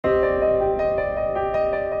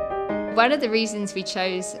One of the reasons we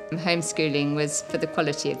chose homeschooling was for the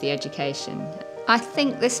quality of the education. I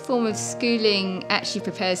think this form of schooling actually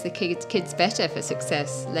prepares the kids better for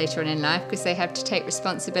success later on in life because they have to take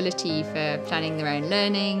responsibility for planning their own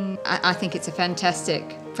learning. I think it's a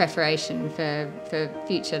fantastic preparation for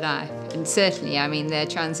future life, and certainly, I mean, their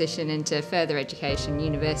transition into further education,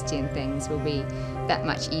 university and things will be that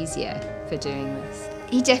much easier for doing this.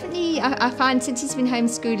 He definitely, I find since he's been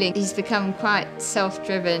homeschooling, he's become quite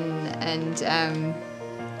self-driven and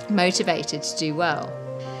motivated to do well.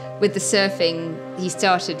 With the surfing, he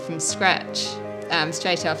started from scratch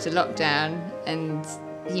straight after lockdown, and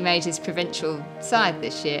he made his provincial side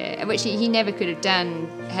this year, which he never could have done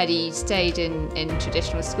had he stayed in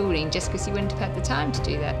traditional schooling, just because he wouldn't have had the time to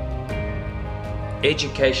do that.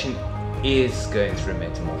 Education is going through a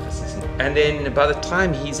metamorphosis, and then by the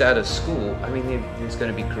time he's out of school, I mean, there's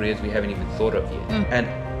going to be careers we haven't even thought of yet. And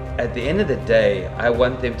at the end of the day, I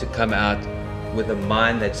want them to come out with a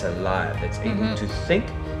mind that's alive, that's able to think,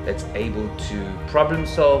 that's able to problem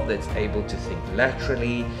solve, that's able to think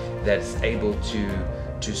laterally, that's able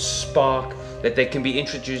to spark, that they can be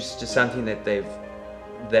introduced to something that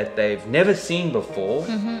they've never seen before,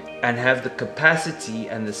 and have the capacity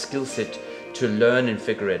and the skill set to learn and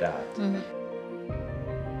figure it out.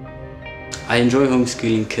 I enjoy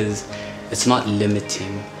homeschooling because it's not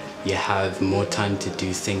limiting. You have more time to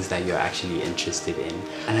do things that you're actually interested in.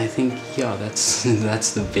 And I think, yeah, that's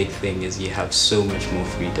the big thing, is you have so much more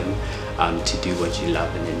freedom to do what you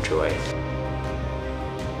love and enjoy.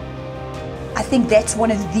 I think that's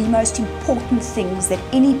one of the most important things that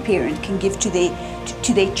any parent can give to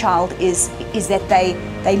their child is that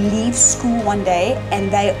they leave school one day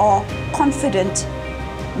and they are confident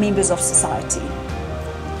members of society.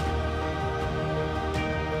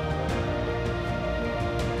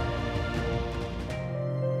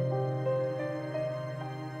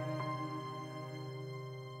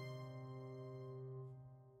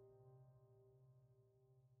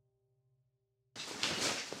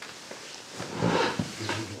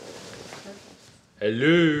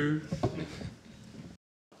 Hello.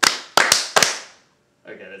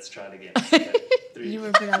 Okay, let's try it again. Okay, 3. You were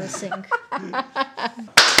a bit out of sync.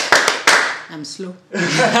 I'm slow. 2,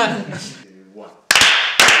 1.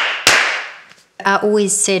 I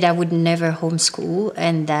always said I would never homeschool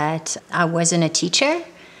and that I wasn't a teacher.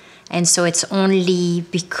 And so it's only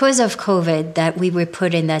because of COVID that we were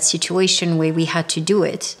put in that situation where we had to do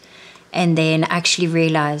it. And then actually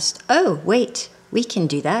realized, oh, wait, we can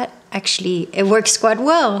do that. Actually, it works quite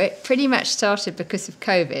well. It pretty much started because of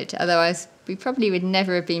COVID, otherwise we probably would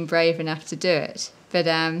never have been brave enough to do it. But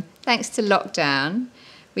thanks to lockdown,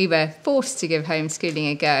 we were forced to give homeschooling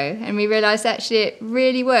a go, and we realised actually it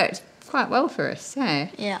really worked quite well for us. So.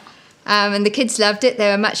 Yeah. And the kids loved it. They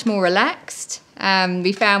were much more relaxed.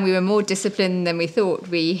 We found we were more disciplined than we thought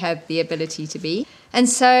we had the ability to be. And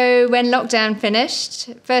so when lockdown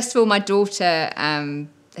finished, first of all, my daughter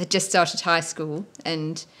had just started high school,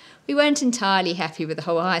 and we weren't entirely happy with the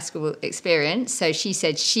whole high school experience, so she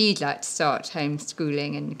said she'd like to start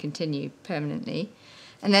homeschooling and continue permanently.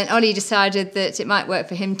 And then Ollie decided that it might work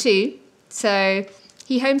for him too, so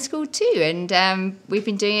he homeschooled too, and we've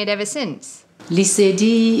been doing it ever since.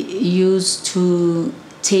 Lisedi used to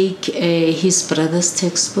take his brother's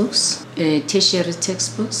textbooks, tertiary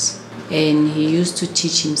textbooks, and he used to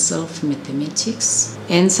teach himself mathematics.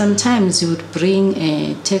 And sometimes he would bring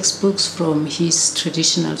textbooks from his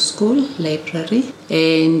traditional school library,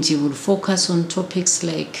 and he would focus on topics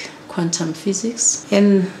like quantum physics.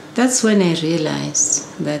 And that's when I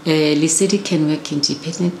realized that Lisedi can work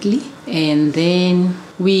independently. And then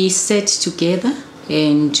we sat together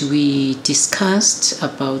and we discussed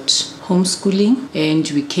about homeschooling,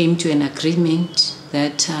 and we came to an agreement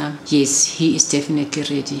that yes, he is definitely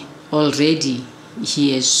ready. Already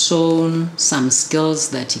he has shown some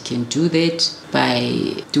skills that he can do that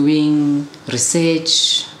by doing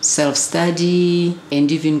research, self-study, and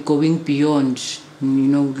even going beyond,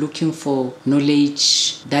 looking for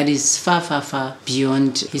knowledge that is far, far, far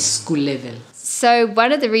beyond his school level. So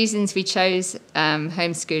one of the reasons we chose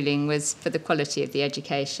homeschooling was for the quality of the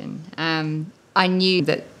education. I knew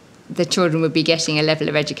that the children would be getting a level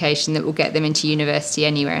of education that will get them into university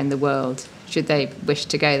anywhere in the world, should they wish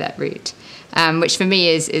to go that route, which for me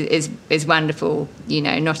is wonderful,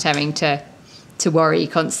 not having to worry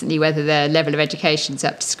constantly whether their level of education is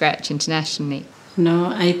up to scratch internationally. No,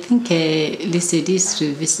 I think Lisedi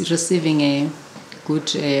is receiving a good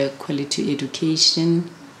quality education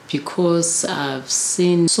because I've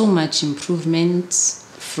seen so much improvement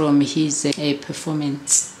from his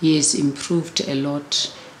performance. He has improved a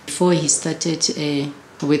lot. Before he started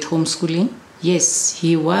with homeschooling, Yes,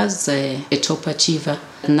 he was a top achiever.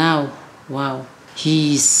 Now, wow,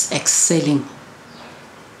 he's excelling.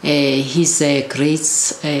 His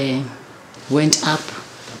grades went up.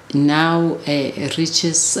 Now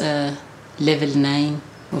reaches level 9,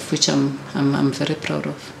 of which I'm very proud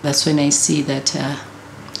of. That's when I see that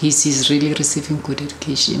he's really receiving good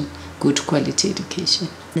education, good quality education.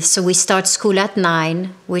 So we start school at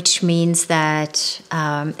 9, which means that,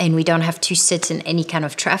 and we don't have to sit in any kind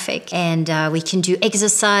of traffic. And we can do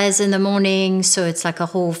exercise in the morning, so it's like a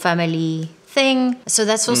whole family thing. So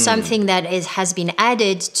that's also something that has been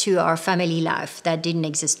added to our family life that didn't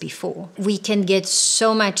exist before. We can get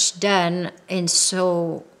so much done in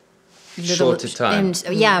so little Shorter time.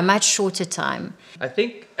 Yeah, much shorter time. I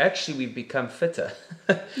think actually we've become fitter.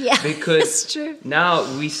 Yeah, because that's true. now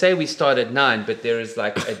we say we start at 9, but there is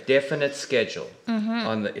like a definite schedule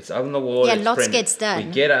it's on the wall. Yeah, it's lots printed. gets done.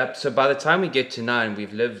 We get up, so by the time we get to 9,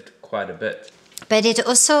 we've lived quite a bit. But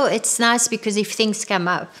it's nice because if things come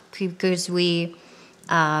up, because Like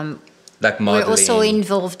modeling. we're also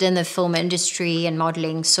involved in the film industry and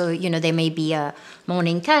modeling. So, there may be a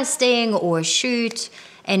morning casting or a shoot.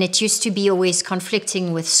 And it used to be always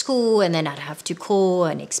conflicting with school, and then I'd have to call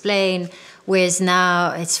and explain. Whereas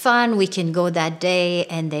now it's fun. We can go that day,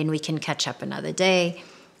 and then we can catch up another day.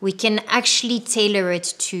 We can actually tailor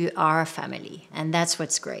it to our family. And that's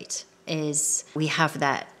what's great, is we have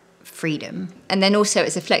that freedom. And then also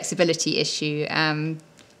it's a flexibility issue.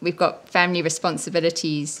 We've got family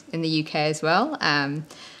responsibilities in the UK as well.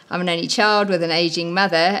 I'm an only child with an aging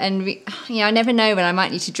mother, and I never know when I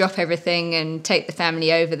might need to drop everything and take the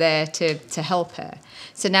family over there to help her.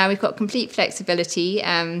 So now we've got complete flexibility.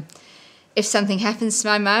 If something happens to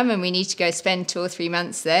my mum and we need to go spend 2 or 3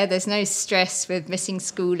 months there, there's no stress with missing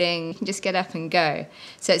schooling. You can just get up and go.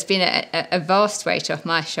 So it's been a vast weight off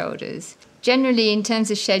my shoulders. Generally, in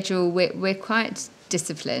terms of schedule, we're quite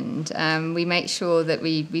disciplined. We make sure that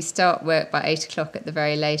we start work by 8 o'clock at the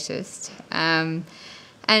very latest.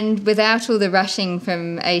 And without all the rushing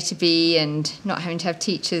from A to B and not having to have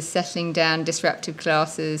teachers settling down disruptive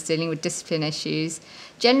classes, dealing with discipline issues,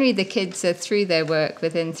 generally the kids are through their work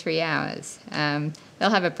within 3 hours.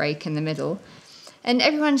 They'll have a break in the middle. And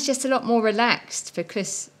everyone's just a lot more relaxed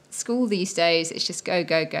because school these days, it's just go,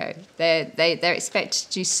 go, go. They're expected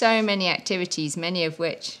to do so many activities, many of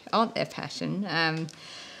which aren't their passion.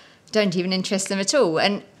 Don't even interest them at all,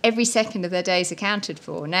 and every second of their day is accounted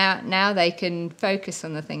for. Now they can focus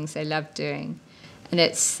on the things they love doing, and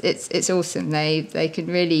it's awesome. They can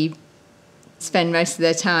really spend most of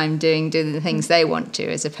their time doing the things they want to,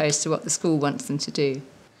 as opposed to what the school wants them to do.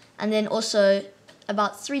 And then also,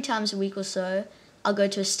 about 3 times a week or so, I'll go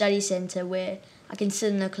to a study centre where I can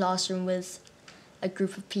sit in a classroom with a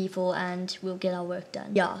group of people and we'll get our work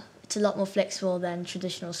done. Yeah. It's a lot more flexible than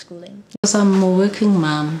traditional schooling. Because I'm a working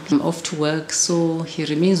mom, I'm off to work, so he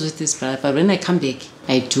remains with his brother. But when I come back,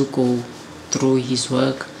 I do go through his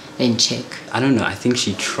work and check. I don't know, I think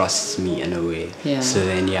she trusts me in a way. Yeah. So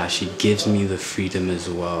then, she gives me the freedom as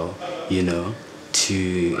well,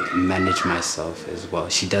 to manage myself as well.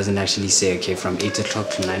 She doesn't actually say, okay, from 8 o'clock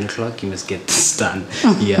to 9 o'clock, you must get this done.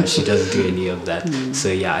 She doesn't do any of that.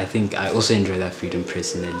 So I think I also enjoy that freedom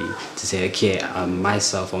personally, to say, okay,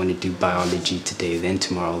 myself, I want to do biology today, then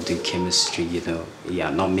tomorrow I'll do chemistry,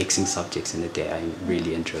 not mixing subjects in a day. I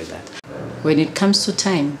really enjoy that. When it comes to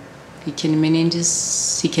time, he can manage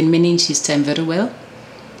his time very well.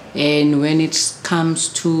 And when it comes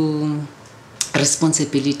to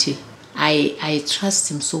responsibility, I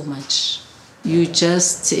trust him so much.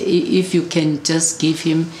 If you can just give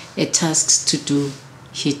him a task to do,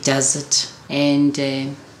 he does it.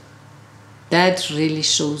 And that really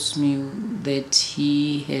shows me that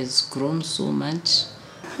he has grown so much.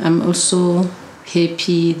 I'm also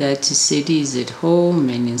happy that he said he's at home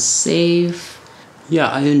and is safe. Yeah,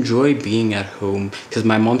 I enjoy being at home because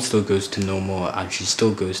my mom still goes to normal and she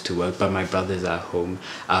still goes to work, but my brother's at home.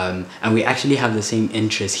 And we actually have the same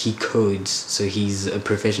interests. He codes, so he's a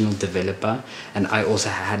professional developer, and I also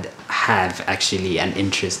have actually an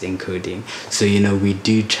interest in coding. So, we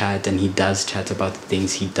do chat, and he does chat about the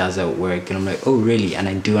things he does at work, and I'm like, oh, really? And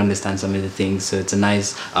I do understand some of the things, so it's a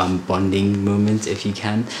nice bonding moment, if you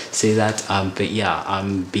can say that.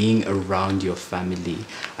 But being around your family,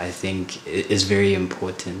 I think, is very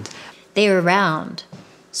important. They're around.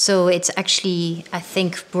 So it's actually, I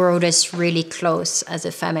think, brought us really close as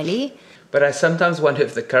a family. But I sometimes wonder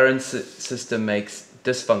if the current system makes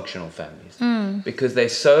dysfunctional families because they're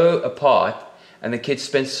so apart and the kids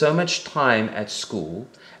spend so much time at school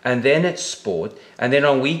and then at sport, and then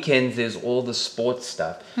on weekends there's all the sports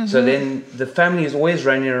stuff. So then the family is always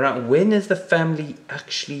running around. When is the family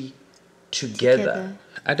actually together.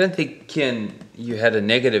 I don't think, Kian, you had a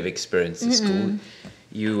negative experience at school.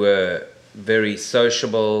 You were very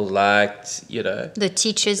sociable, liked, you know. The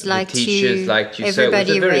teachers liked you. Everybody so it was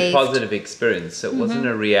a very positive experience. So it wasn't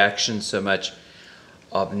a reaction so much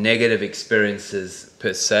of negative experiences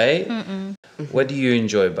per se. What do you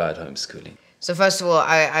enjoy about homeschooling? So first of all,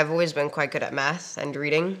 I've always been quite good at math and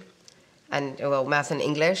reading, and well, math and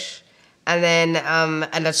English. And then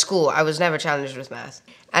and at school, I was never challenged with math.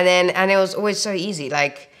 And it was always so easy.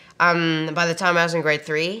 Like by the time I was in grade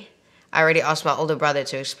 3, I already asked my older brother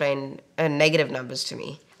to explain negative numbers to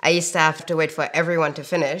me. I used to have to wait for everyone to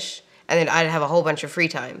finish, and then I'd have a whole bunch of free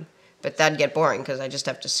time. But that'd get boring because I just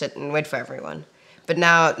have to sit and wait for everyone. But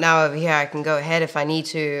now over here, I can go ahead if I need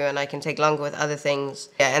to, and I can take longer with other things.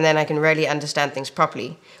 Yeah, and then I can really understand things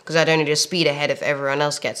properly because I don't need to speed ahead if everyone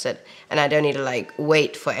else gets it, and I don't need to like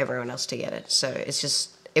wait for everyone else to get it. So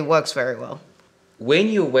it works very well. When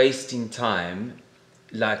you're wasting time,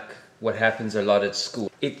 like what happens a lot at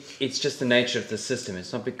school, it's just the nature of the system.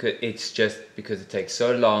 It's just because it takes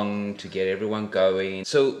so long to get everyone going.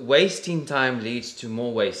 So wasting time leads to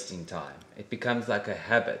more wasting time. It becomes like a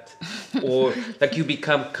habit, or like you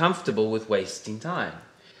become comfortable with wasting time.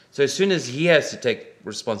 So as soon as he has to take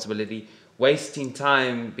responsibility, wasting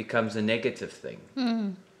time becomes a negative thing.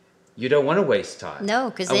 You don't want to waste time. No,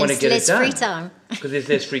 because there's less free time. Because there's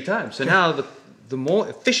less free time. So now the more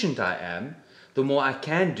efficient I am, the more I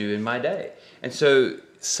can do in my day. And so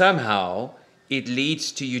somehow it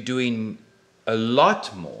leads to you doing a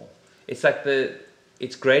lot more. It's like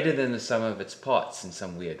it's greater than the sum of its parts in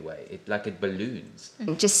some weird way. It balloons.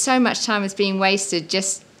 Just so much time is being wasted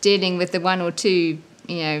just dealing with the one or two,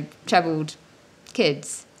 troubled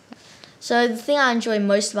kids. So the thing I enjoy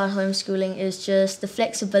most about homeschooling is just the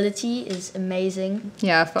flexibility is amazing.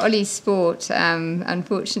 Yeah, for Ollie's sport,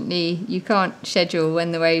 unfortunately, you can't schedule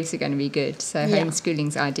when the waves are going to be good, so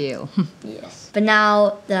homeschooling's ideal. Yes. But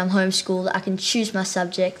now that I'm homeschooled, I can choose my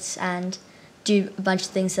subjects and do a bunch of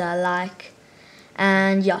things that I like.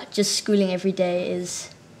 And just schooling every day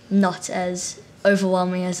is not as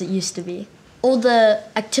overwhelming as it used to be. All the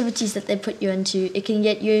activities that they put you into, it can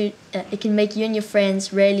make you and your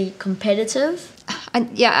friends really competitive.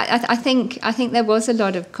 And I think there was a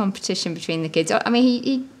lot of competition between the kids. I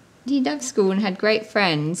mean, he loved school and had great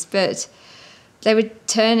friends, but they would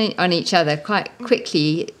turn on each other quite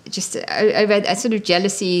quickly, just over sort of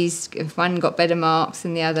jealousies if one got better marks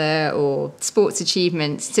than the other, or sports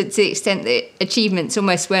achievements, to the extent that achievements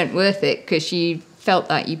almost weren't worth it because you felt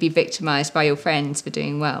like you'd be victimised by your friends for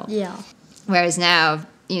doing well. Yeah. Whereas now,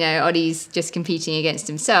 Ollie's just competing against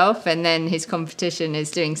himself, and then his competition is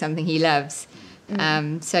doing something he loves.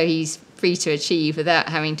 So he's free to achieve without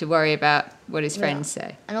having to worry about what his friends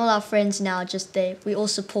say. And all our friends now, we all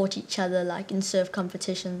support each other, like in surf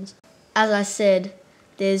competitions. As I said,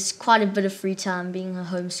 there's quite a bit of free time being a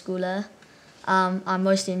homeschooler. I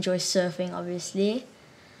mostly enjoy surfing, obviously,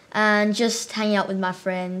 and just hanging out with my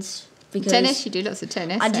friends. Because tennis? You do lots of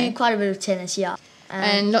tennis? I do quite a bit of tennis, yeah.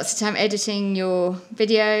 And lots of time editing your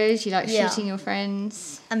videos. You like shooting your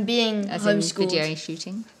friends. And being homeschooled. Video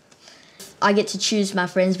shooting. I get to choose my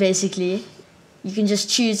friends, basically. You can just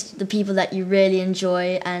choose the people that you really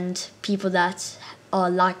enjoy and people that are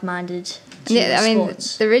like-minded to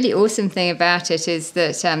sports. The really awesome thing about it is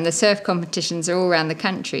that the surf competitions are all around the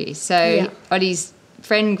country. So Ollie's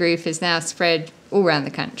friend group is now spread all around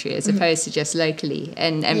the country as opposed to just locally.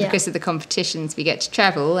 And because of the competitions, we get to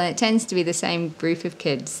travel, and it tends to be the same group of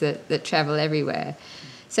kids that travel everywhere.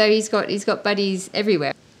 So he's got buddies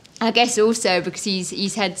everywhere. I guess also because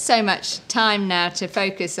he's had so much time now to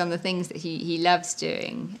focus on the things that he loves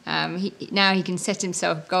doing. Now he can set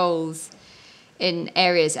himself goals in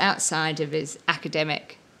areas outside of his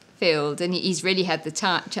academic field, and he's really had the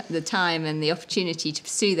time and the opportunity to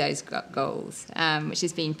pursue those goals, which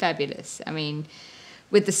has been fabulous. I mean,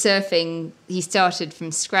 with the surfing, he started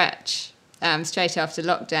from scratch straight after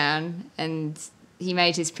lockdown, and he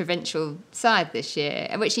made his provincial side this year,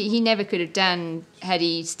 which he never could have done had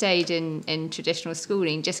he stayed in traditional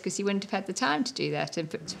schooling, just because he wouldn't have had the time to do that and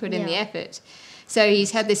put in the effort. So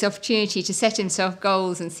he's had this opportunity to set himself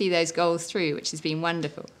goals and see those goals through, which has been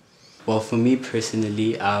wonderful. Well, for me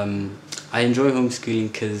personally, I enjoy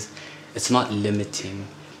homeschooling because it's not limiting.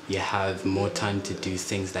 You have more time to do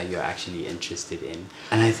things that you're actually interested in.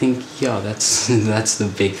 And I think, that's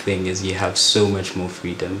the big thing, is you have so much more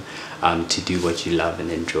freedom to do what you love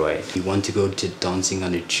and enjoy. You want to go to dancing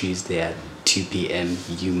on a Tuesday at 2 p.m.,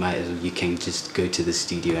 you can just go to the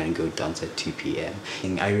studio and go dance at 2 p.m.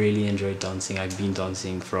 And I really enjoy dancing. I've been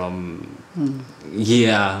dancing from,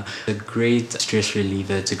 a great stress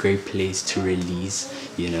reliever. It's a great place to release,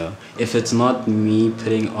 If it's not me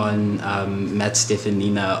putting on Matt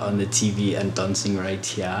Stefanina on the TV and dancing right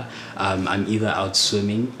here, I'm either out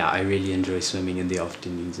swimming. I really enjoy swimming in the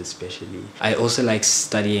afternoons especially. I also like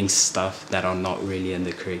studying stuff that are not really in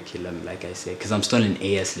the curriculum, like I said, because I'm still in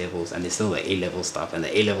AS levels and there's still the A-level stuff, and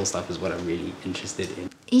the A-level stuff is what I'm really interested in.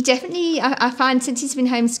 He definitely, I find since he's been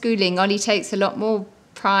homeschooling, Ollie takes a lot more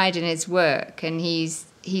pride in his work, and he's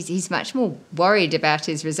much more worried about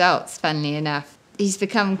his results, funnily enough. He's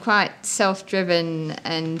become quite self-driven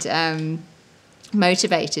and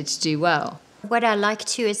motivated to do well. What I like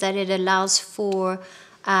too is that it allows for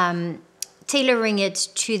tailoring it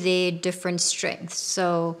to their different strengths.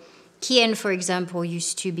 So Kian, for example,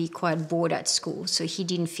 used to be quite bored at school, so he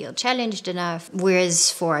didn't feel challenged enough.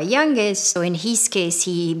 Whereas for our youngest, so in his case,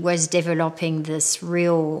 he was developing this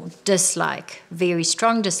real dislike, very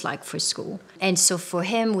strong dislike for school. And so for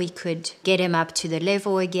him, we could get him up to the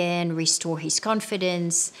level again, restore his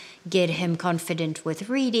confidence, get him confident with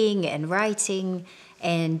reading and writing,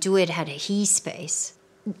 and do it at his pace.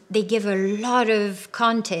 They give a lot of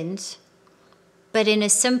content, but in a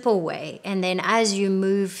simple way. And then as you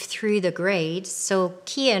move through the grades, so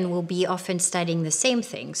Kian will be often studying the same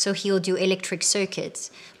thing. So he'll do electric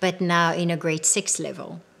circuits, but now in a grade 6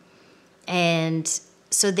 level. And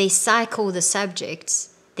so they cycle the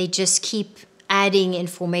subjects. They just keep adding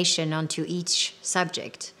information onto each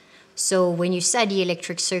subject. So when you study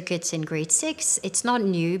electric circuits in grade 6, it's not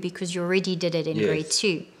new because you already did it in grade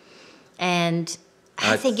 2. And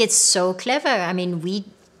I think it's so clever. I mean,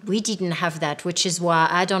 we didn't have that, which is why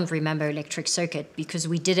I don't remember electric circuit, because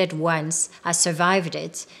we did it once, I survived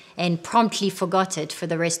it, and promptly forgot it for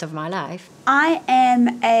the rest of my life. I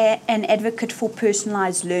am an advocate for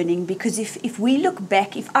personalized learning, because if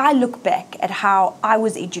I look back at how I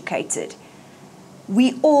was educated,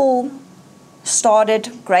 we all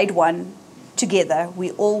started grade 1 together.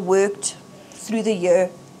 We all worked through the year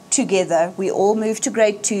together. We all moved to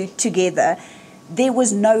grade 2 together. There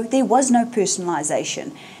was no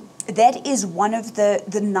personalization. That is one of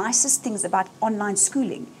the nicest things about online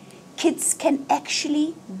schooling. Kids can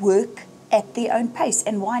actually work at their own pace,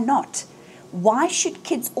 and why not? Why should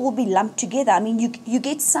kids all be lumped together? I mean, you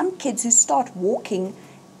get some kids who start walking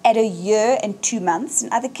at 1 year and 2 months,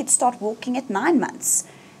 and other kids start walking at 9 months.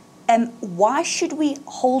 Why should we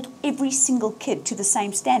hold every single kid to the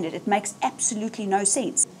same standard? It makes absolutely no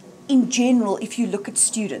sense. In general, if you look at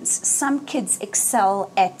students, some kids excel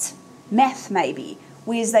at math maybe,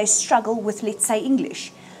 whereas they struggle with, let's say,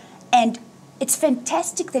 English. And it's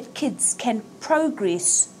fantastic that kids can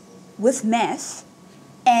progress with math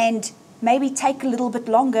and maybe take a little bit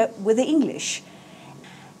longer with the English.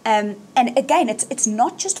 And again, it's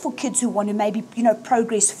not just for kids who want to maybe,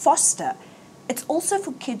 progress faster. It's also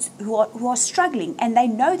for kids who are struggling, and they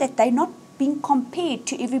know that they're not being compared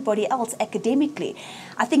to everybody else academically.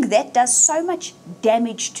 I think that does so much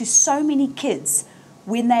damage to so many kids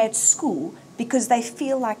when they're at school, because they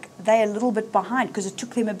feel like they're a little bit behind because it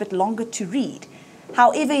took them a bit longer to read.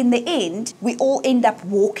 However, in the end, we all end up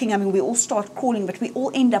walking. I mean, we all start crawling, but we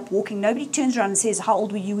all end up walking. Nobody turns around and says, how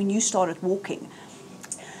old were you when you started walking?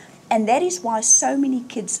 And that is why so many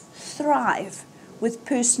kids thrive with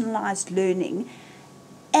personalized learning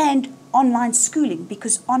and online schooling,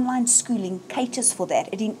 because online schooling caters for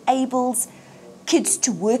that. It enables kids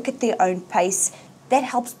to work at their own pace. That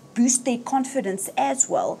helps boost their confidence as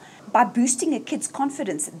well. By boosting a kid's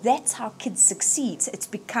confidence, that's how kids succeed. It's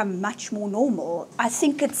become much more normal. I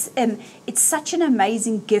think it's such an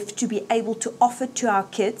amazing gift to be able to offer to our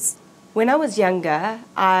kids. When I was younger,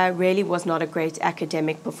 I really was not a great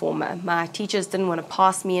academic performer. My teachers didn't want to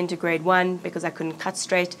pass me into grade 1 because I couldn't cut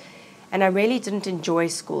straight, and I really didn't enjoy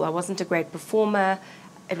school. I wasn't a great performer.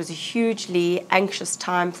 It was a hugely anxious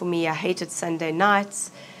time for me. I hated Sunday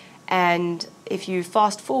nights. And if you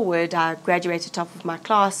fast forward, I graduated top of my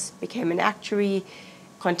class, became an actuary,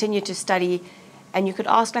 continued to study, and you could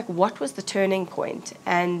ask, what was the turning point?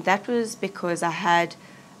 And that was because I had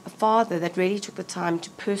a father that really took the time to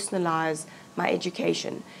personalize my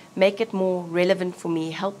education, make it more relevant for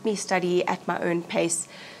me, help me study at my own pace.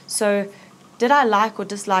 So did I like or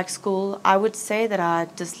dislike school? I would say that I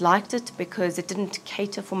disliked it because it didn't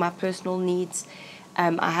cater for my personal needs.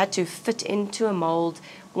 I had to fit into a mold,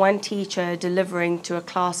 one teacher delivering to a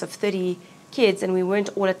class of 30 kids, and we weren't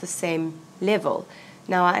all at the same level.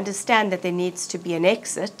 Now, I understand that there needs to be an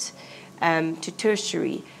exit to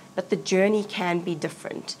tertiary, but the journey can be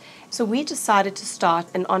different. So we decided to start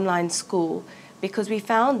an online school because we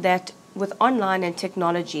found that with online and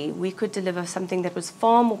technology, we could deliver something that was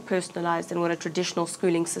far more personalized than what a traditional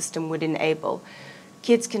schooling system would enable.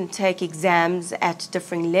 Kids can take exams at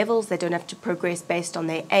different levels. They don't have to progress based on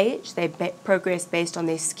their age. They progress based on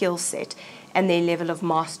their skill set and their level of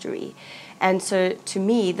mastery. And so to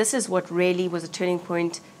me, this is what really was a turning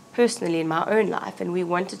point personally in my own life. And we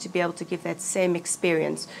wanted to be able to give that same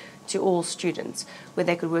experience to all students, where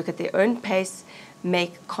they could work at their own pace,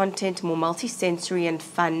 make content more multisensory and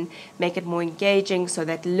fun, make it more engaging so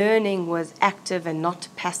that learning was active and not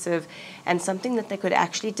passive, and something that they could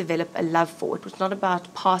actually develop a love for. It was not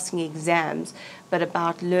about passing exams, but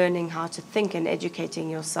about learning how to think and educating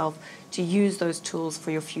yourself to use those tools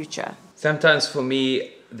for your future. Sometimes for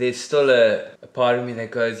me, there's still a part of me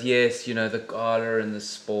that goes, yes, you know, the gala and the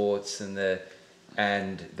sports and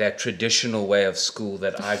that traditional way of school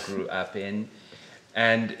that I grew up in.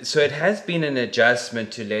 And so it has been an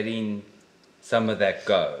adjustment to letting some of that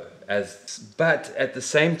go. But at the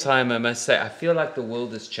same time, I must say, I feel like the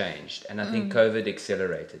world has changed. And I think COVID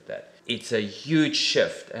accelerated that. It's a huge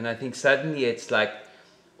shift. And I think suddenly it's like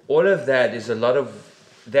all of that is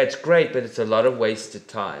that's great, but it's a lot of wasted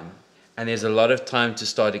time. And there's a lot of time to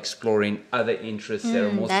start exploring other interests that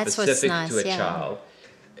are more specific to a child.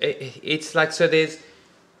 It's like, so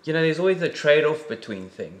there's always a trade-off between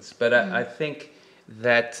things. But I think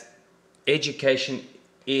that education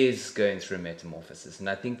is going through metamorphosis. And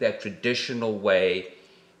I think that traditional way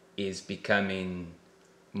is becoming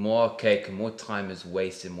more archaic, and more time is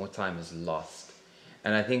wasted, more time is lost.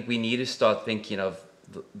 And I think we need to start thinking of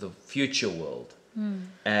the future world.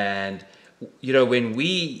 And, you know,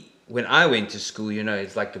 when I went to school, you know,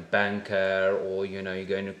 it's like a banker, or, you know, you're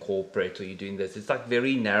going to corporate, or you're doing this. It's like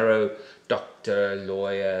very narrow doctor,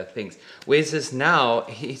 lawyer things. Whereas this now,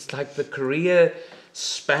 it's like the career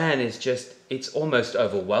span is just, it's almost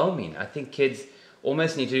overwhelming. I think kids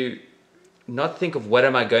almost need to not think of what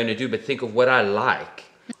am I going to do, but think of what I like.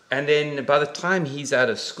 And then by the time he's out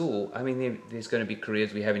of school, I mean, there's going to be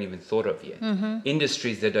careers we haven't even thought of yet.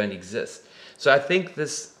 Industries that don't exist. So I think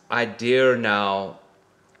this idea now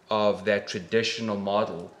of that traditional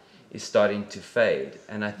model is starting to fade.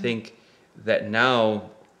 And I think that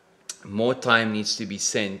now more time needs to be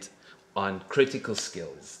spent on critical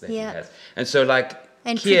skills that he has. And so like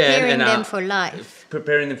preparing them for life.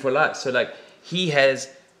 Preparing them for life. So like he has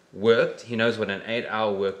worked, he knows what an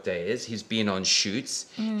 8-hour workday is. He's been on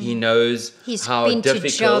shoots. He knows how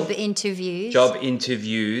difficult. He's been to job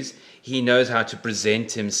interviews. He knows how to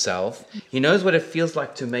present himself. He knows what it feels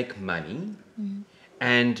like to make money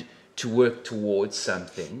and to work towards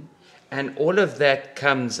something. And all of that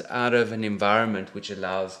comes out of an environment which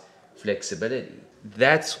allows flexibility.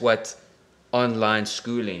 That's what online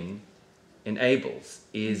schooling enables,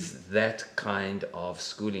 is that kind of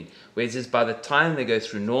schooling. Whereas by the time they go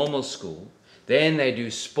through normal school, then they do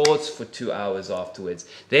sports for 2 hours afterwards.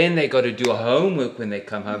 Then they got to do homework when they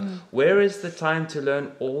come home. Where is the time to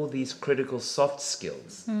learn all these critical soft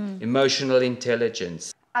skills? Emotional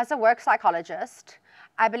intelligence. As a work psychologist,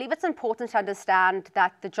 I believe it's important to understand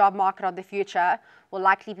that the job market of the future will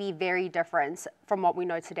likely be very different from what we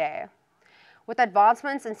know today. With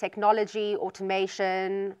advancements in technology,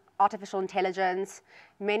 automation, artificial intelligence,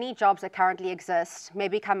 many jobs that currently exist may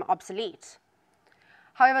become obsolete.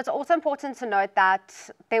 However, it's also important to note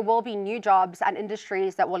that there will be new jobs and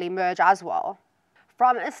industries that will emerge as well.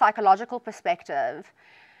 From a psychological perspective,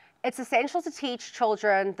 it's essential to teach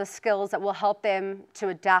children the skills that will help them to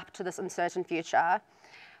adapt to this uncertain future.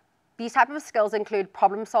 These types of skills include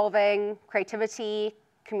problem solving, creativity,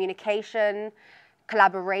 communication,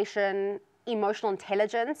 collaboration, emotional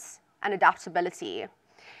intelligence, and adaptability.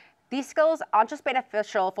 These skills aren't just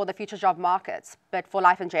beneficial for the future job markets, but for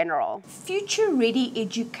life in general. Future-ready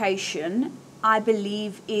education, I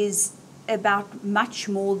believe, is about much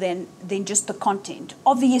more than just the content.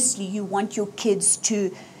 Obviously, you want your kids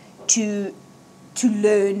to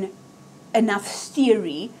learn enough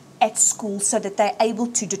theory at school so that they're able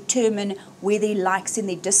to determine where their likes and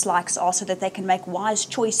their dislikes are, so that they can make wise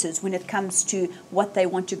choices when it comes to what they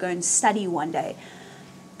want to go and study one day.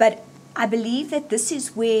 But I believe that this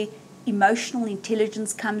is where emotional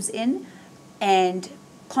intelligence comes in, and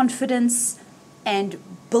confidence, and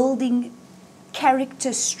building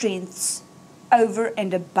character strengths over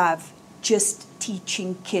and above just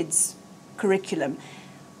teaching kids curriculum.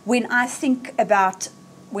 When I think about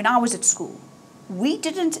when I was at school,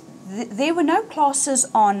 there were no classes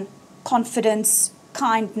on confidence,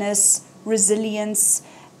 kindness, resilience,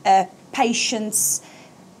 patience.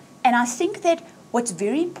 And I think that What's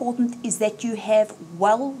very important is that you have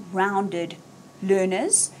well-rounded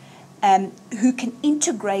learners who can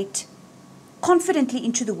integrate confidently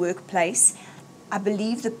into the workplace. I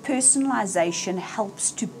believe the personalization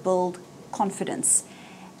helps to build confidence.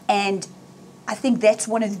 And I think that's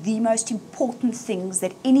one of the most important things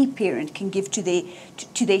that any parent can give to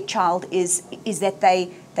their child is that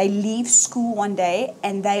they leave school one day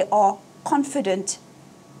and they are confident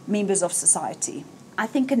members of society. I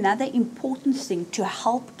think another important thing to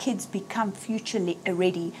help kids become future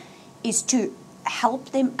ready is to help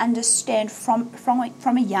them understand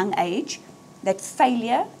from a young age that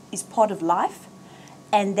failure is part of life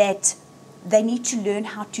and that they need to learn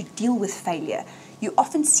how to deal with failure. You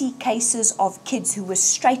often see cases of kids who were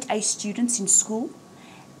straight A students in school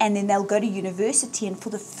and then they'll go to university and for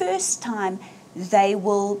the first time they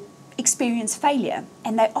will experience failure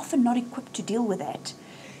and they're often not equipped to deal with that.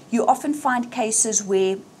 You often find cases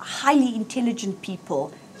where highly intelligent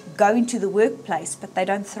people go into the workplace but they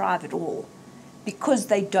don't thrive at all because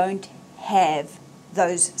they don't have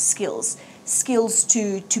those skills. Skills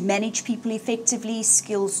to manage people effectively,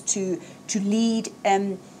 skills to lead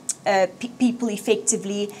people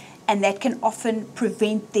effectively, and that can often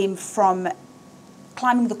prevent them from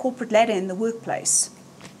climbing the corporate ladder in the workplace.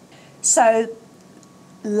 So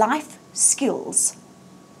life skills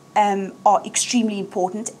are extremely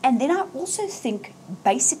important. And then I also think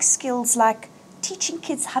basic skills like teaching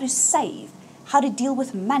kids how to save, how to deal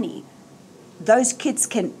with money. Those kids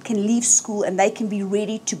can leave school and they can be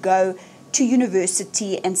ready to go to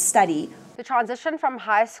university and study. The transition from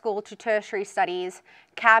high school to tertiary studies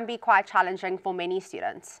can be quite challenging for many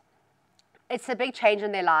students. It's a big change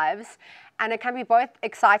in their lives and it can be both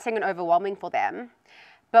exciting and overwhelming for them.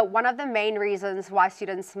 But one of the main reasons why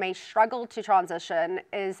students may struggle to transition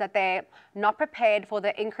is that they're not prepared for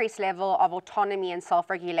the increased level of autonomy and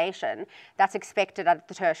self-regulation that's expected at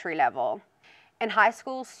the tertiary level. In high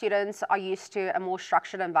school, students are used to a more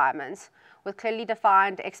structured environment with clearly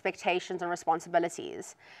defined expectations and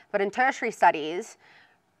responsibilities. But in tertiary studies,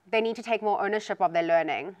 they need to take more ownership of their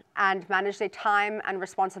learning and manage their time and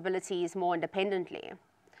responsibilities more independently.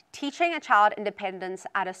 Teaching a child independence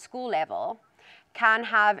at a school level can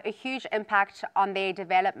have a huge impact on their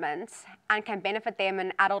development and can benefit them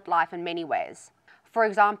in adult life in many ways. For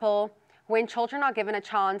example, when children are given a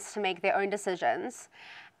chance to make their own decisions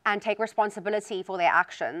and take responsibility for their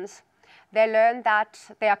actions, they learn that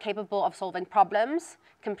they are capable of solving problems,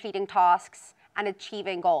 completing tasks, and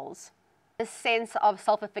achieving goals. This sense of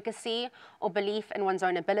self-efficacy or belief in one's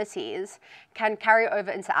own abilities can carry over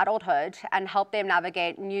into adulthood and help them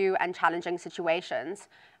navigate new and challenging situations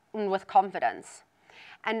with confidence.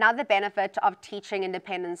 Another benefit of teaching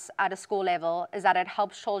independence at a school level is that it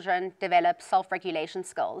helps children develop self-regulation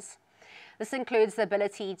skills. This includes the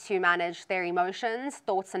ability to manage their emotions,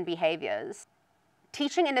 thoughts, and behaviors.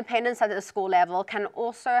 Teaching independence at a school level can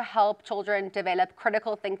also help children develop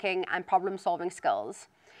critical thinking and problem-solving skills.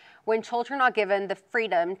 When children are given the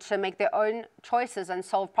freedom to make their own choices and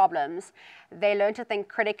solve problems, they learn to think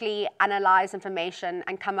critically, analyze information,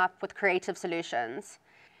 and come up with creative solutions.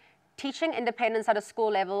 Teaching independence at a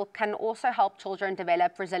school level can also help children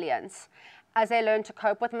develop resilience as they learn to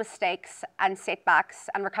cope with mistakes and setbacks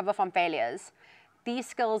and recover from failures. These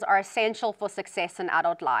skills are essential for success in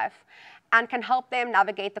adult life and can help them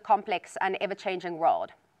navigate the complex and ever-changing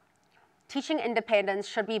world. Teaching independence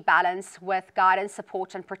should be balanced with guidance,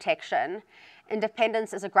 support, and protection.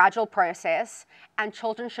 Independence is a gradual process, and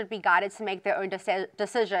children should be guided to make their own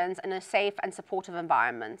decisions in a safe and supportive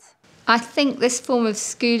environment. I think this form of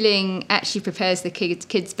schooling actually prepares the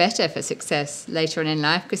kids better for success later on in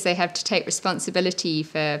life because they have to take responsibility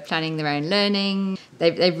for planning their own learning.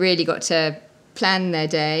 They've really got to plan their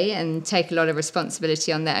day and take a lot of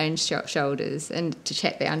responsibility on their own shoulders and to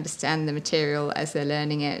check they understand the material as they're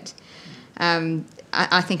learning it.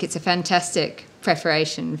 I think it's a fantastic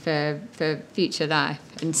preparation for future life.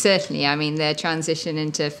 And certainly, I mean, their transition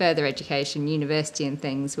into further education, university and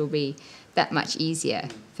things will be that much easier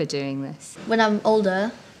for doing this. When I'm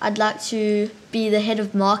older, I'd like to be the head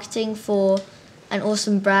of marketing for an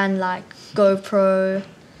awesome brand like GoPro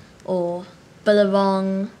or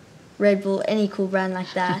Billabong, Red Bull, any cool brand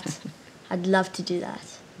like that. I'd love to do that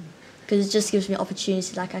because it just gives me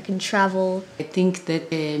opportunity, like I can travel. I think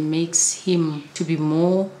that makes him to be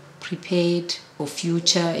more prepared for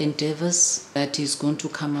future endeavors that he's going to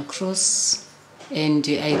come across, and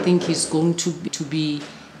I think he's going to be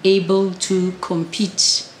able to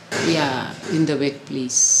compete in the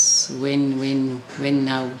workplace when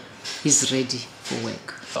now he's ready. for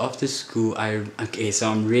work? After school, so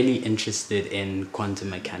I'm really interested in quantum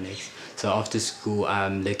mechanics. So after school,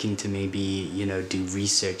 I'm looking to maybe, do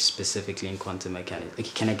research specifically in quantum mechanics.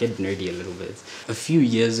 Okay, can I get nerdy a little bit? A few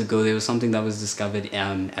years ago, there was something that was discovered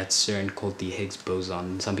at CERN called the Higgs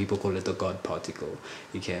boson. Some people call it the God particle,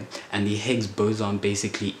 okay? And the Higgs boson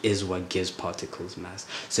basically is what gives particles mass.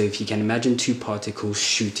 So if you can imagine two particles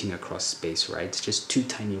shooting across space, right? It's just two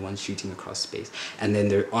tiny ones shooting across space. And then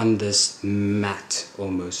they're on this mat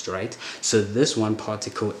almost, right? So this one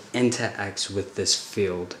particle interacts with this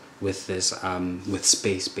field, with this with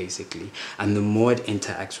space basically, and the more it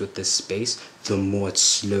interacts with this space, the more it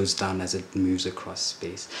slows down as it moves across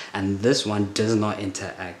space. And this one does not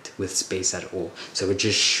interact with space at all, so it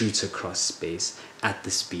just shoots across space at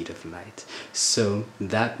the speed of light. So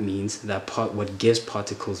that means that what gives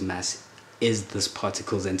particles mass is this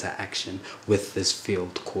particle's interaction with this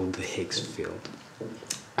field called the Higgs field.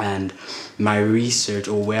 And my research,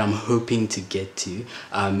 or where I'm hoping to get to,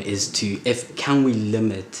 is can we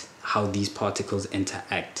limit how these particles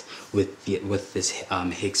interact with this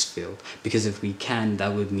Higgs field? Because if we can,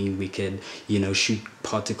 that would mean we could, shoot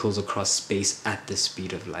particles across space at the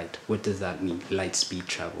speed of light. What does that mean? Light speed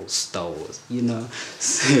travel, Star Wars,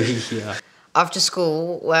 So yeah. After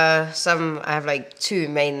school, I have like two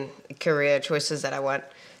main career choices that I want.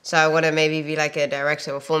 So I want to maybe be like a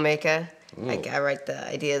director or filmmaker. Ooh. Like I write the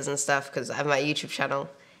ideas and stuff because I have my YouTube channel,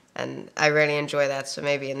 and I really enjoy that. So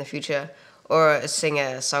maybe in the future, or a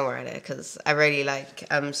singer, songwriter, because I really like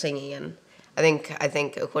singing, and I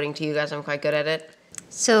think according to you guys, I'm quite good at it.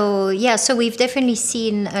 So we've definitely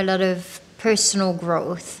seen a lot of personal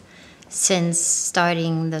growth since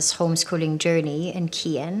starting this homeschooling journey in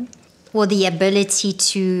Kian. Well, the ability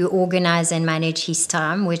to organize and manage his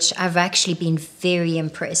time, which I've actually been very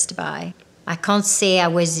impressed by. I can't say I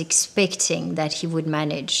was expecting that he would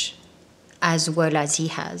manage as well as he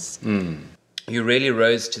has. You really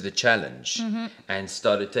rose to the challenge and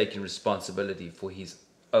started taking responsibility for his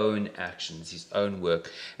own actions, his own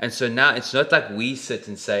work. And so now it's not like we sit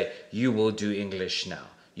and say, you will do English now,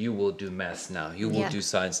 you will do maths now, you will do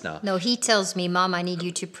science now. No, he tells me, Mom, I need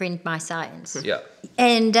you to print my science. Yeah.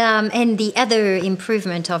 And the other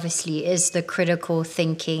improvement, obviously, is the critical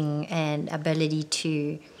thinking and ability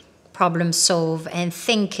to problem solve and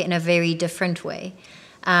think in a very different way.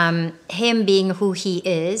 Him being who he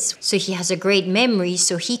is, so he has a great memory,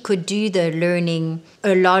 so he could do the learning,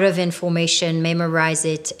 a lot of information, memorize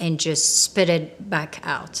it, and just spit it back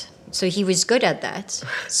out. So he was good at that.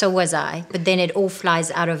 So was I. But then it all flies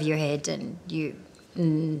out of your head and you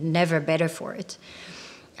never better for it.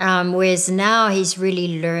 Whereas now he's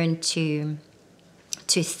really learned to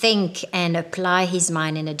think and apply his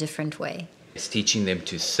mind in a different way. It's teaching them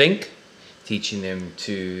to think, teaching them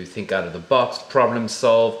to think out of the box, problem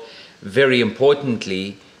solve. Very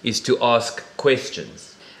importantly is to ask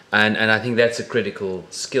questions. And I think that's a critical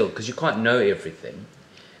skill, because you can't know everything,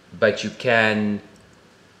 but you can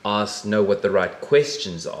know what the right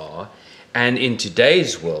questions are. And in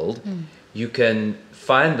today's world, you can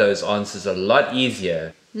find those answers a lot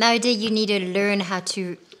easier. Nowadays, you need to learn how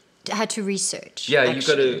to research. Yeah, you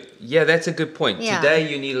got to. Yeah, that's a good point. Yeah.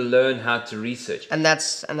 Today, you need to learn how to research, and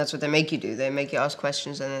that's what they make you do. They make you ask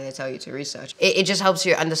questions, and then they tell you to research. It just helps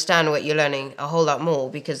you understand what you're learning a whole lot more,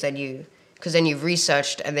 because then you've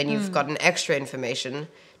researched, and then you've gotten extra information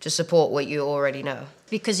to support what you already know.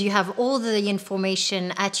 Because you have all the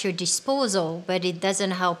information at your disposal, but it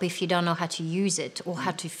doesn't help if you don't know how to use it or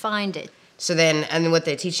how to find it. So then, and what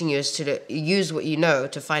they're teaching you is to use what you know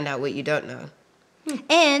to find out what you don't know.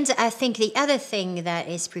 And I think the other thing that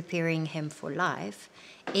is preparing him for life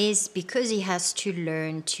is because he has to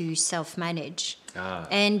learn to self-manage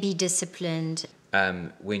and be disciplined.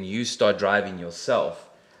 When you start driving yourself,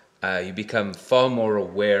 you become far more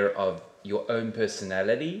aware of your own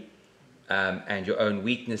personality and your own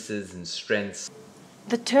weaknesses and strengths.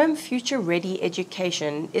 The term future-ready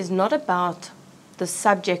education is not about the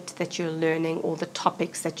subject that you're learning or the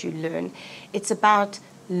topics that you learn. It's about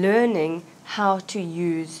learning how to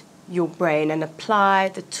use your brain and apply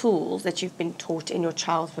the tools that you've been taught in your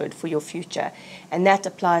childhood for your future. And that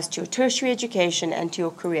applies to your tertiary education and to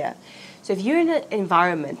your career. So if you're in an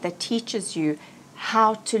environment that teaches you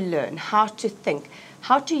how to learn, how to think,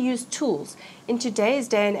 how to use tools, in today's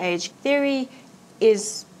day and age, theory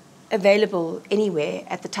is available anywhere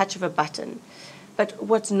at the touch of a button. But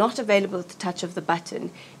what's not available at the touch of the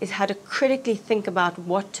button is how to critically think about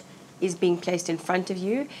what is being placed in front of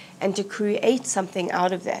you and to create something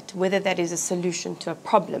out of that, whether that is a solution to a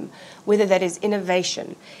problem, whether that is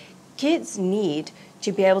innovation. Kids need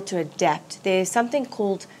to be able to adapt. There's something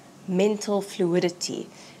called mental fluidity.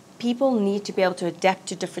 People need to be able to adapt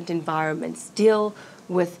to different environments, deal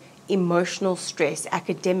with emotional stress,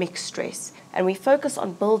 academic stress, and we focus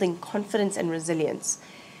on building confidence and resilience.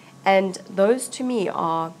 And those to me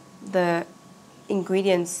are the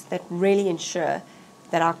ingredients that really ensure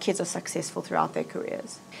that our kids are successful throughout their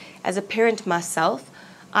careers. As a parent myself,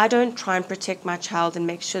 I don't try and protect my child and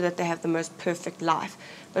make sure that they have the most perfect life.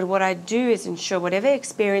 But what I do is ensure whatever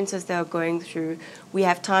experiences they're going through, we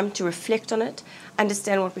have time to reflect on it,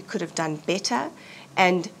 understand what we could have done better,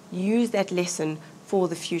 and use that lesson for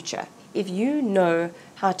the future. If you know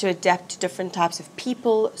how to adapt to different types of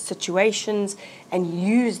people, situations, and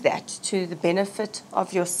use that to the benefit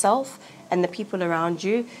of yourself and the people around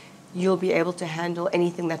you, you'll be able to handle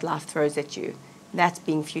anything that life throws at you. That's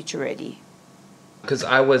being future ready. Because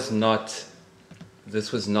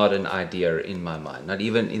this was not an idea in my mind, not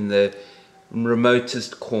even in the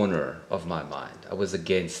remotest corner of my mind. I was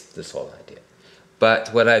against this whole idea.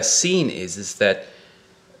 But what I've seen is that,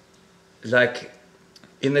 like,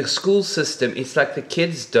 in the school system, it's like the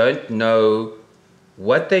kids don't know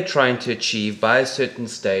what they're trying to achieve by a certain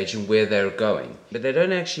stage and where they're going. But they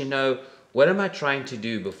don't actually know, what am I trying to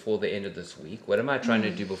do before the end of this week? What am I trying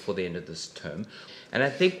to do before the end of this term? And I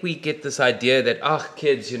think we get this idea that,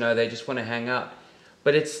 kids, they just want to hang out.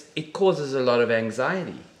 But it causes a lot of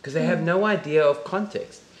anxiety because they have no idea of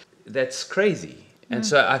context. That's crazy. And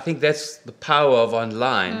so I think that's the power of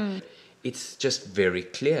online. It's just very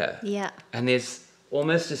clear. Yeah. And there's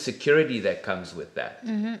almost a security that comes with that.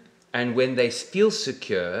 Mm-hmm. And when they feel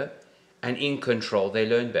secure and in control, they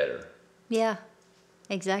learn better. Yeah,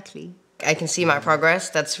 exactly. I can see my progress.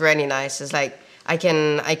 That's really nice. It's like I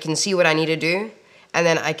can see what I need to do, and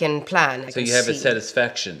then I can plan. So you have a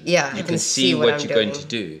satisfaction. Yeah, you can see what you're going to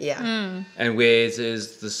do. Yeah. And whereas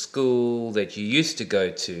the school that you used to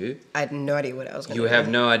go to, I had no idea what I was going to do. You have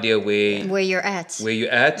no idea where you're at. Where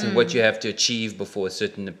you're at and what you have to achieve before a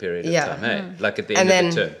certain period of time. Hey? Like at the end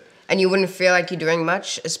of the term. And you wouldn't feel like you're doing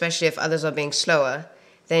much, especially if others are being slower.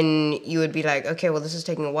 Then you would be like, okay, well, this is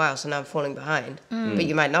taking a while, so now I'm falling behind. But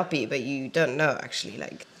you might not be, but you don't know, actually.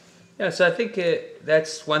 Yeah, so I think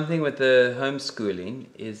that's one thing with the homeschooling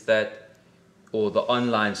is that, or the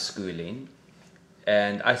online schooling.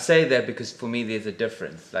 And I say that because for me, there's a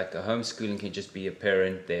difference. Like a homeschooling can just be a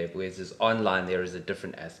parent there, whereas this online, there is a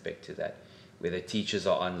different aspect to that, where the teachers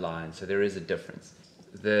are online. So there is a difference.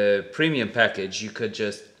 The premium package, you could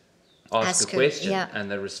just ask a question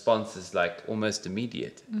and the response is like almost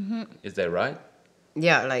immediate. Is that right?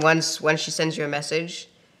 Yeah, like once she sends you a message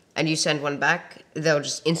and you send one back, they'll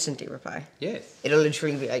just instantly reply. Yes. It'll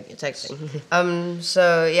literally be like texting.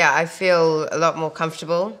 So yeah, I feel a lot more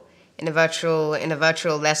comfortable in a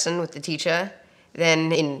virtual lesson with the teacher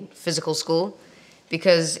than in physical school,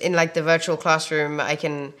 because in like the virtual classroom, I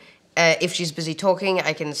can, if she's busy talking,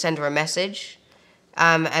 I can send her a message.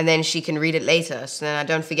 And then she can read it later, so then I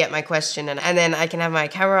don't forget my question. And then I can have my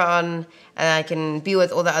camera on, and I can be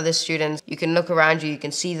with all the other students. You can look around you, you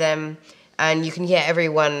can see them, and you can hear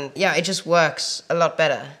everyone. Yeah, it just works a lot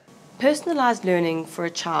better. Personalized learning for a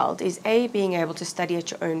child is A, being able to study at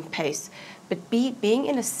your own pace, but B, being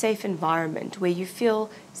in a safe environment where you feel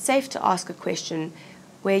safe to ask a question,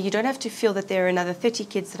 where you don't have to feel that there are another 30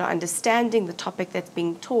 kids that are understanding the topic that's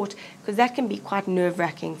being taught, because that can be quite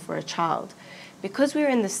nerve-wracking for a child. Because we're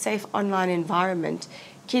in the safe online environment,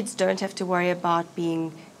 kids don't have to worry about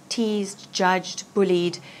being teased, judged,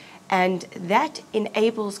 bullied, and that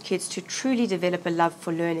enables kids to truly develop a love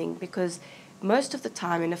for learning, because most of the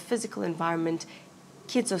time in a physical environment,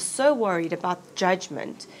 kids are so worried about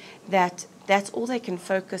judgment that that's all they can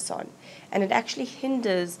focus on, and it actually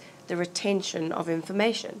hinders the retention of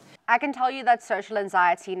information. I can tell you that social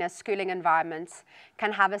anxiety in a schooling environment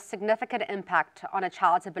can have a significant impact on a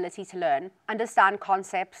child's ability to learn, understand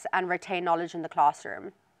concepts, and retain knowledge in the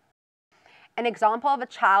classroom. An example of a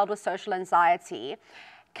child with social anxiety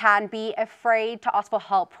can be afraid to ask for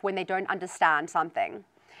help when they don't understand something.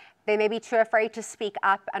 They may be too afraid to speak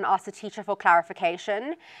up and ask the teacher for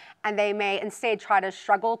clarification, and they may instead try to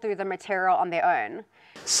struggle through the material on their own.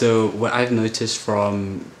 So what I've noticed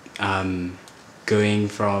from going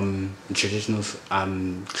from a traditional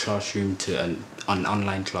classroom to an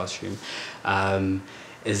online classroom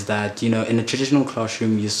is that, in a traditional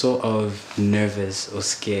classroom, you're sort of nervous or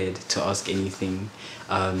scared to ask anything.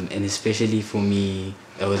 And especially for me,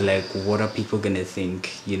 it was like, what are people gonna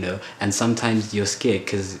think, you know? And sometimes you're scared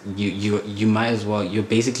because you might as well, you're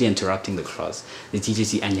basically interrupting the class. The teacher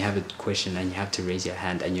sees and you have a question and you have to raise your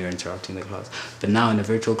hand and you're interrupting the class. But now in a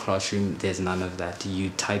virtual classroom, there's none of that. You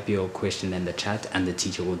type your question in the chat and the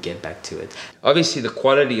teacher will get back to it. Obviously, the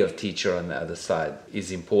quality of teacher on the other side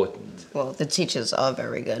is important. Well, the teachers are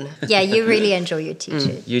very good. Yeah, you really enjoy your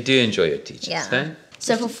teachers. You do enjoy your teachers, Yeah. eh?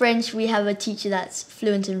 So for French, we have a teacher that's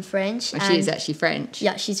fluent in French. Well, she is actually French.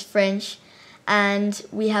 Yeah, she's French. And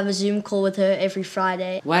we have a Zoom call with her every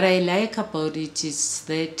Friday. What I like about it is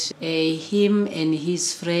that him and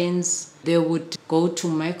his friends, they would go to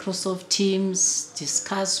Microsoft Teams,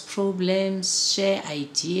 discuss problems, share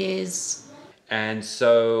ideas. And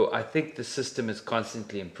so I think the system is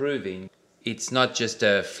constantly improving. It's not just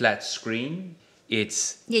a flat screen.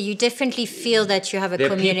 It's Yeah, you definitely feel that you have a there are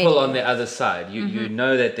community. people on the other side. You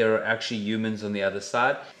know that there are actually humans on the other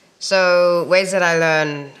side. So ways that I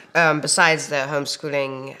learn, besides the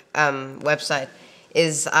homeschooling website,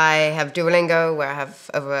 is I have Duolingo, where I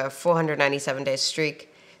have over a 497-day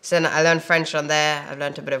streak. So then I learned French on there. I've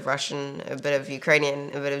learned a bit of Russian, a bit of Ukrainian,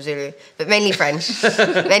 a bit of Zulu, but mainly French.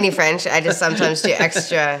 Mainly French. I just sometimes do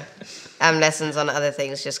extra lessons on other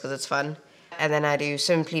things just because it's fun. And then I do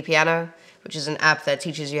Simply Piano, which is an app that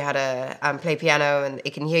teaches you how to play piano, and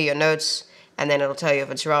it can hear your notes, and then it'll tell you if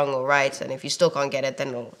it's wrong or right, and if you still can't get it, then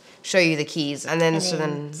it'll show you the keys. And then,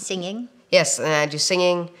 Singing. Yes, and I do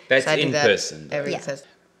singing. That's so I do in that person. every Yeah. Thursday.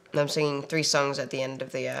 And I'm singing 3 songs at the end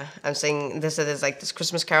of the year. I'm singing this. So there's like this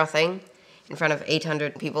Christmas carol thing in front of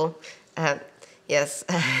 800 people. Yes.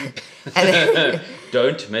 And then,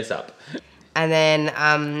 Don't mess up. and then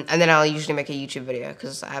I'll usually make a YouTube video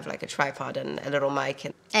because I have like a tripod and a little mic.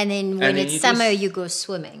 And then when And then it's you summer, just- you go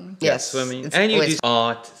swimming. Yes, Swimming. it's And you do always-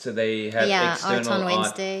 art, so they have Yeah, external art on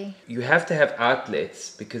Wednesday. You have to have outlets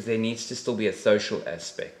because there needs to still be a social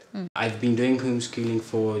aspect. I've been doing homeschooling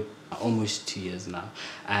for almost 2 years now,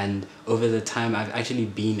 and over the time I've actually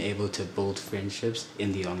been able to build friendships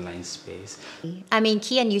in the online space. I mean,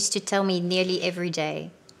 Kian used to tell me nearly every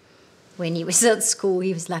day when he was at school,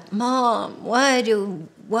 he was like, Mom, why do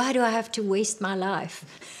I have to waste my life?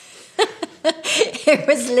 It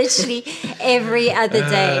was literally every other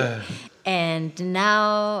day. And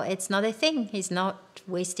now it's not a thing. He's not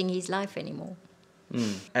wasting his life anymore.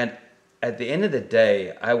 And at the end of the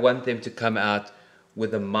day, I want them to come out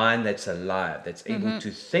with a mind that's alive, that's able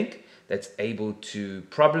to think, that's able to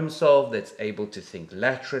problem solve, that's able to think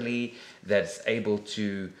laterally, that's able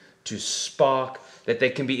to spark, that they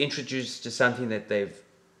can be introduced to something that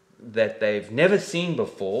they've never seen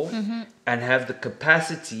before, and have the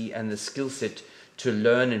capacity and the skill set to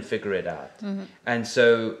learn and figure it out. And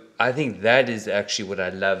so I think that is actually what I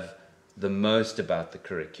love the most about the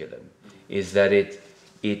curriculum, is that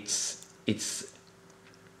it's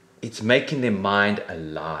making their mind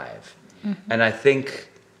alive. And I think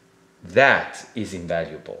that is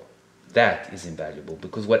invaluable. That is invaluable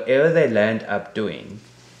because whatever they land up doing,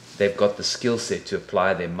 they've got the skill set to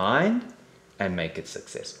apply their mind and make it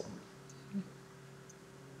successful.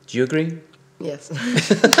 Do you agree? Yes.